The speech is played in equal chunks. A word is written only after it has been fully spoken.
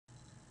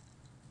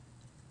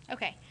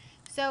Okay,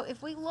 so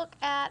if we look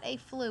at a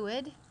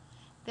fluid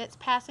that's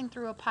passing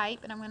through a pipe,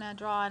 and I'm going to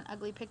draw an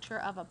ugly picture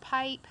of a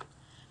pipe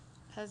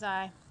because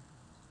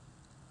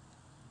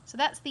so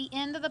that's the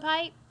end of the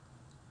pipe,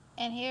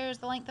 and here's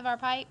the length of our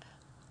pipe.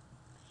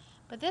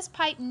 But this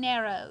pipe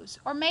narrows,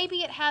 or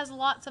maybe it has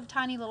lots of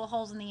tiny little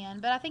holes in the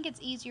end, but I think it's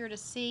easier to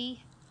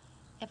see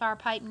if our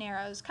pipe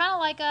narrows. Kind of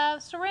like a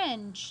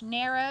syringe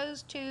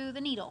narrows to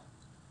the needle.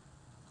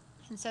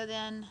 And so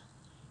then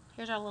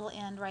here's our little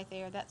end right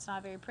there. That's not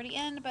a very pretty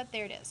end, but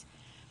there it is.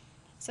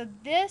 So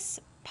this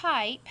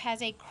pipe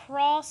has a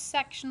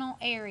cross-sectional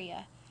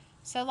area.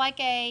 So like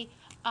a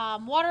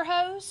water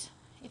hose,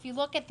 if you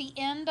look at the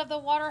end of the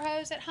water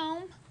hose at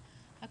home,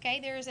 okay,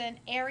 there's an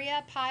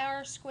area, pi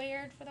r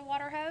squared for the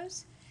water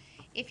hose.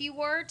 If you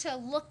were to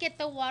look at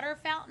the water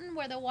fountain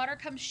where the water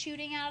comes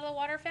shooting out of the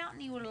water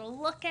fountain, you were to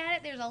look at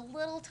it, there's a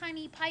little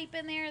tiny pipe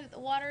in there that the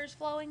water is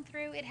flowing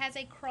through. It has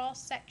a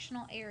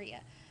cross-sectional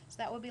area. So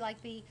that would be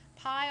like the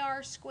pi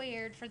r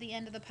squared for the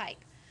end of the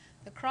pipe,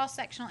 the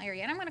cross-sectional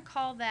area. And I'm going to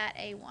call that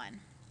A1.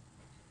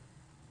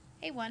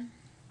 A1.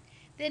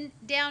 Then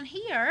down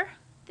here,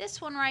 this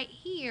one right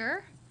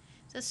here,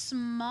 is a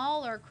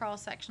smaller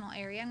cross-sectional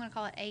area. I'm going to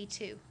call it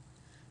A2.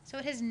 So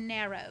it has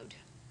narrowed.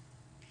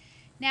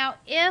 Now,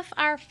 if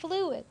our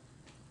fluid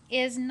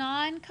is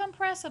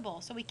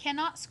non-compressible, so we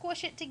cannot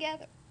squish it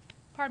together,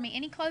 pardon me,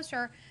 any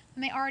closer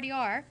than they already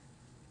are,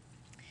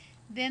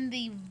 then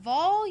the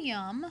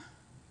volume,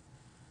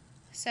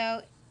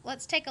 so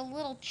let's take a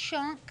little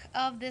chunk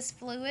of this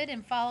fluid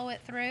and follow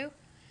it through.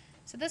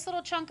 So this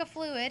little chunk of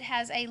fluid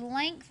has a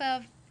length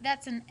of,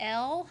 that's an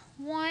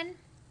L1.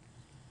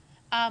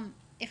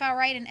 If I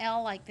write an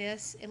L like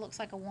this, it looks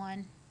like a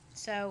 1.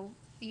 So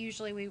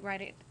usually we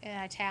write it in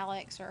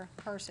italics or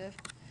cursive.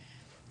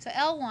 So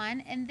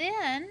L1, and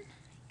then,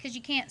 because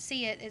you can't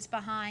see it, it's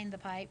behind the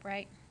pipe,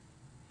 right?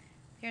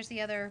 Here's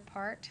the other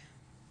part.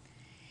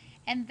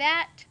 And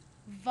that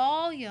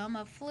volume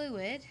of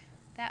fluid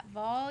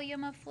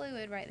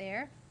right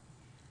there,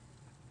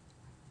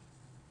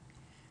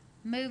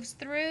 moves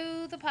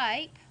through the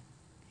pipe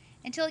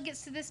until it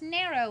gets to this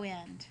narrow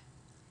end.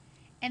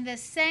 And the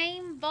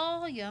same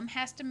volume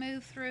has to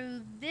move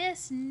through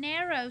this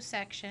narrow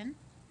section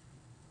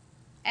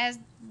as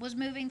was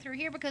moving through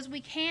here, because we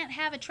can't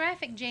have a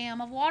traffic jam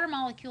of water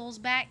molecules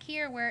back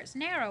here where it's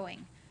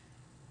narrowing.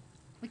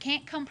 We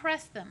can't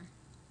compress them.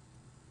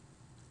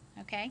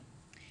 Okay?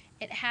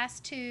 It has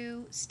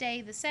to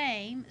stay the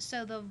same,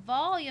 so the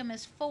volume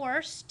is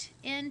forced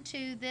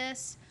into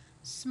this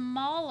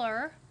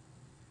smaller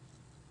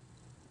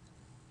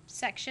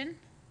section,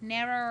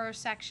 narrower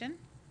section.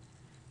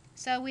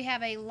 So we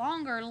have a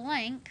longer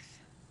length,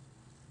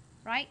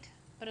 right?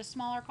 But a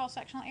smaller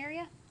cross-sectional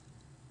area.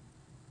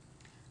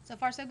 So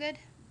far, so good?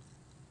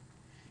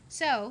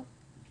 So,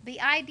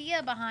 the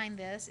idea behind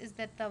this is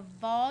that the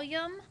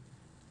volume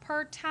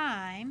per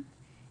time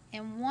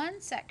in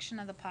one section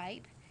of the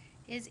pipe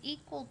is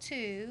equal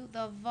to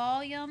the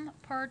volume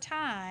per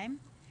time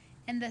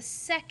in the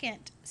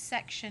second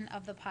section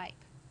of the pipe.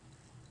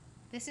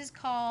 This is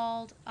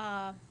called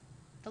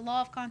the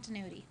law of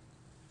continuity.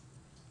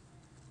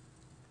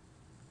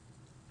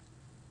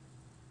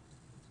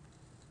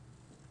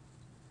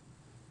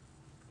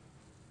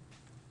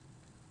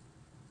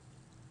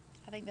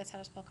 I think that's how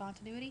to spell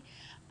continuity.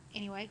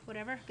 Anyway,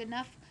 whatever, good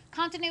enough.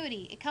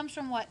 Continuity, it comes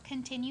from what?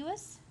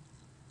 Continuous.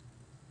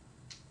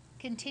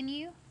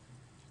 Continue.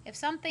 If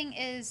something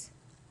is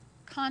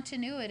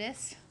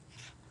continuous,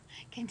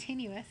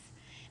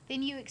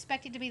 then you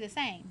expect it to be the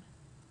same,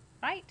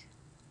 right?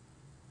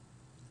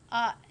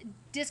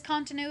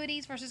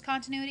 Discontinuities versus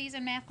continuities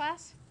in math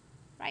class,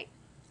 right?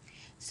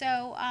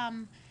 So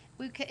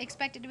we could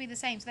expect it to be the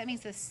same. So that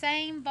means the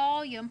same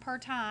volume per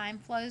time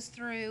flows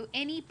through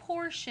any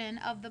portion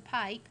of the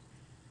pipe.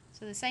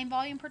 So the same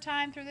volume per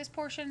time through this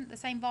portion, the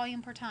same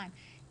volume per time.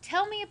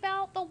 Tell me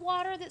about the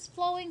water that's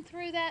flowing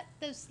through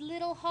those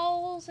little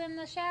holes in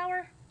the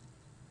shower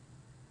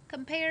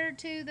compared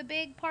to the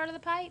big part of the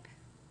pipe.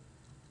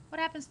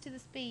 What happens to the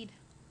speed?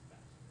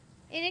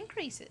 It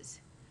increases.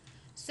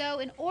 So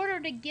in order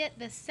to get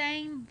the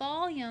same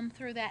volume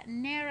through that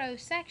narrow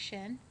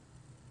section,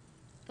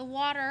 the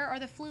water or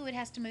the fluid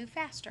has to move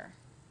faster.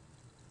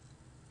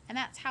 And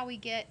that's how we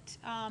get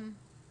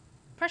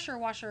pressure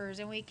washers,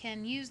 and we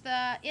can use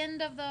the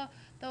end of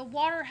the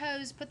water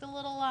hose, put the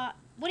little,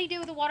 what do you do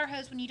with the water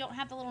hose when you don't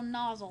have the little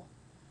nozzle?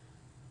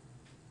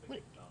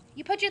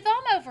 You put your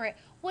thumb over it.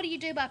 What do you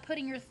do by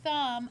putting your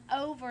thumb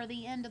over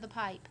the end of the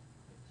pipe?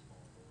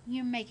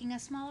 You're making a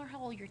smaller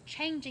hole. You're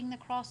changing the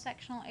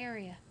cross-sectional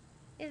area.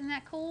 Isn't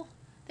that cool?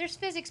 There's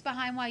physics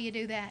behind why you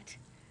do that.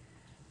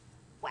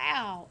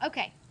 Wow.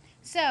 Okay.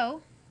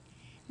 So,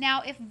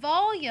 now if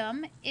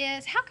volume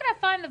is, how could I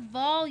find the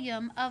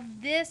volume of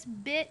this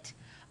bit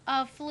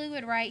of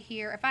fluid right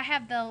here? If I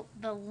have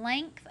the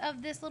length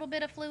of this little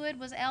bit of fluid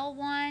was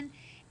L1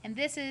 and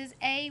this is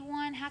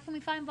A1, how can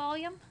we find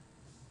volume?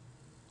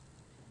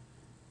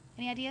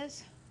 Any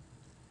ideas?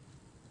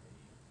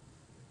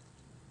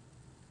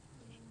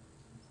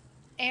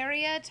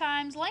 Area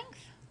times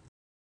length?